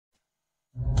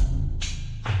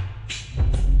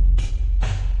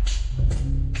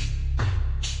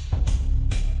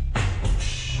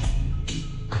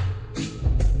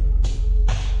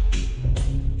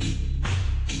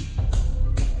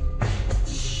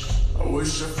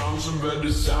wish I found some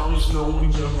better sounds no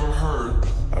one's ever heard.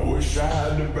 I wish I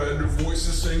had a better voice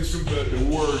to sing some better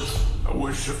words. I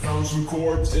wish I found some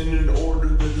chords in an order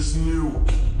that is new.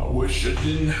 I wish I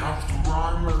didn't have to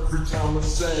rhyme every time I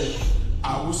say.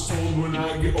 I was told when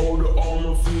I get older all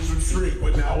my fears would shrink,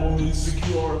 but now I'm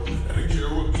insecure and I care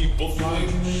what people think. My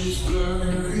name's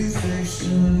blurry face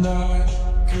and I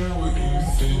care what you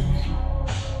think.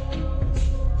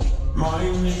 My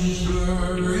name's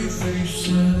blurry face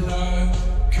and I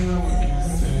care what you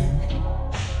think.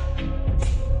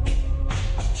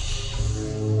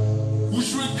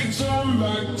 Wish we could turn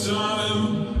back time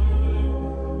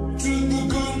to the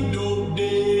good old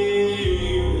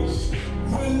days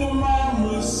when the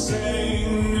mama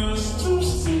sang us to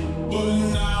sleep, but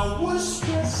now we're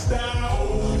stressed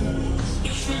out.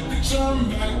 Wish we could turn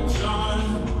back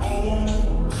time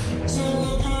to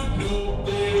the good old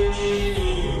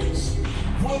days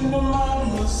when the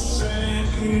mama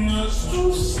sang us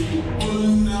to sleep, but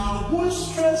now we're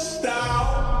stressed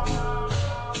out.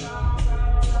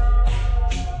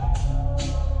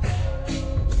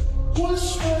 We're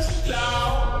stressed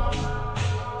out.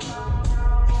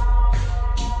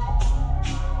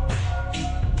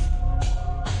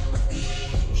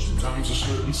 Sometimes a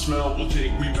certain smell will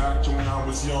take me back to when I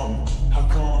was young. How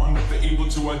come I'm never able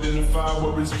to identify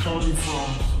where it's coming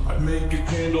from? I'd make a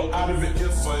candle out of it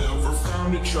if I ever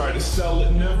found it. Try to sell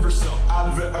it, never sell out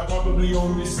of it. I probably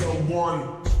only sell one.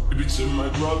 Maybe to my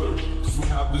brother, cause we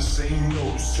have the same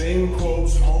nose, same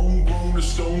clothes, homegrown, a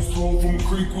stone's throw from a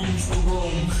creek we used to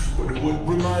roam. But it would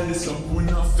remind us of when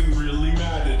nothing really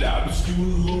mattered. Out of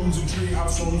student loans and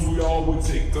treehouse homes, we all would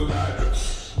take the ladder.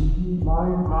 My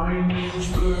mind is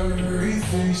blurry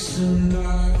face and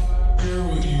I care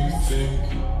what you think.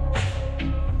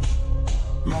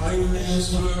 Mine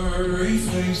is blurry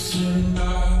face and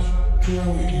I care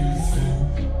what you think.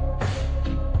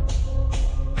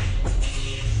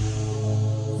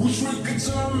 Wish we could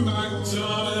turn back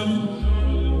time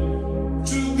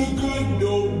to the good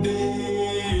old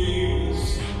days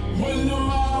when the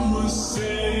mama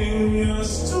sang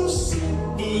us to sleep,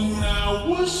 but now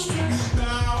we're stressed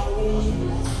out.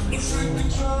 Wish we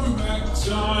could turn back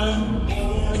time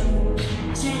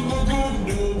to the good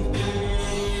old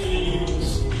days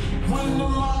when the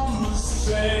mama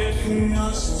sang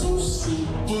us to sleep,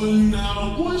 but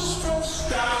now we're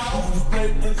stressed out.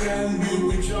 Play pretend,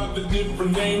 give each other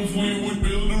different names. We would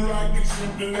build a rocket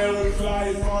ship and then we'd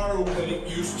fly far away.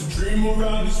 Used to dream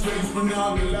around the space, but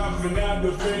now they're laughing at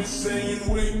the face, saying,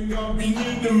 wake up, you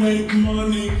need to make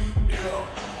money. Yeah.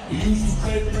 We used to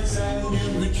play pretend,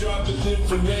 give each other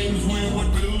different names. We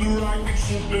would build a rocket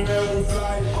ship and then we'd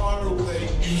fly far away.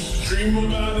 Used to dream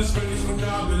about the space, but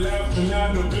now they're laughing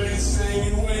at the face,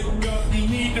 saying, wake up, you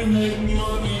need to make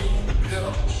money.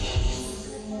 Yeah.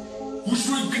 Wish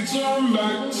we could turn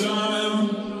back time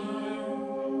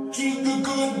to the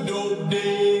good old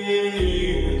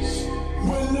days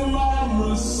when the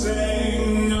mama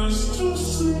sang us to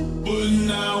sleep, but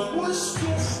now we're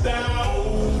stressed out.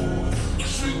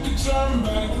 Wish we could turn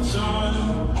back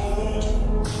time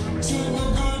to the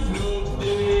good old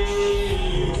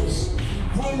days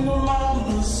when the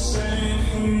mama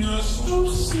sang us to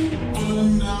sleep, but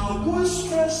now we're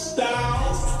stressed out.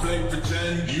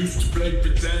 Used to play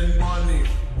pretend money.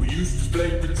 We used to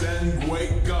play pretend,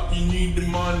 wake up, you need the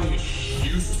money.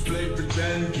 Used to play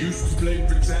pretend, used to play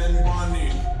pretend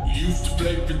money. Used to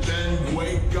play pretend,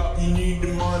 wake up, you need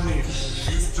the money.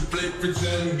 Used to play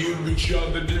pretend, give each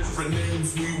other different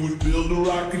names. We would build a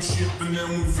rocket ship and then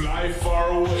we'd fly far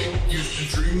away. Used to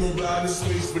dream about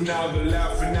space, but now they're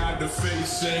laughing at the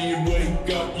face, saying,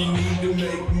 wake up, you need to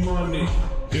make money.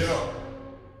 Yeah.